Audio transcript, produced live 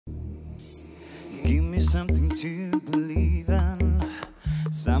something to believe in,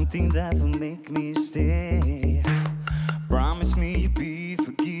 something that will make me stay. Promise me you'll be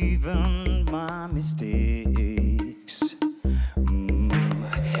forgiven my mistakes.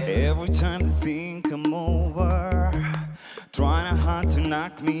 Every time I think I'm over, trying hard to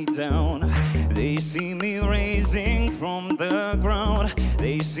knock me down, they see me rising from the ground.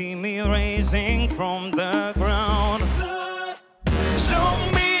 They see me rising from the ground. Show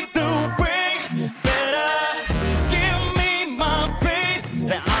me the way better. Give me my faith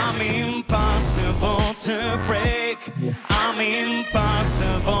that I'm impossible to break. I'm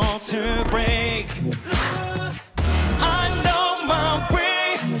impossible to break. I know my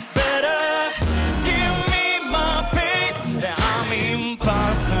way better. Give me my faith that I'm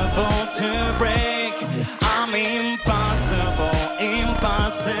impossible to break. I'm impossible,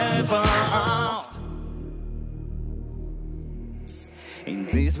 impossible. In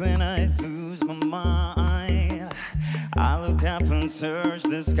days when I lose my mind, I look up and search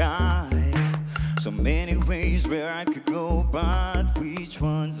the sky. So many ways where I could go, but which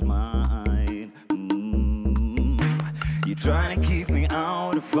one's mine? You're trying to keep me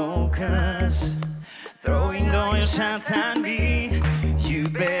out of focus, throwing all your shots at me. You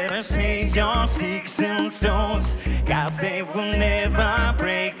better save your sticks and stones, 'cause they will never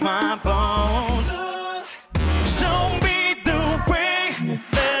break my bones. Show me the way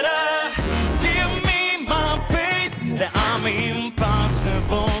better. Give me my faith that I'm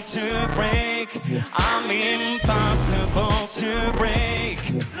impossible to break. I'm impossible to break.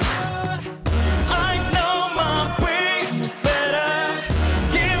 I know my way better.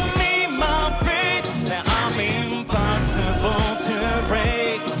 Give me my faith that I'm impossible to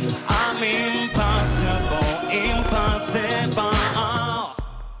break. I'm impossible, impossible.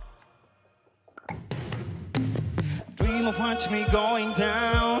 Dream of watch me going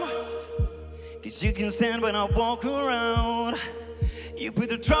down, 'cause you can stand when I walk around. You put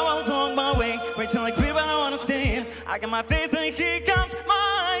the troubles on my way, wait till like river I wanna stand. I got my faith and here comes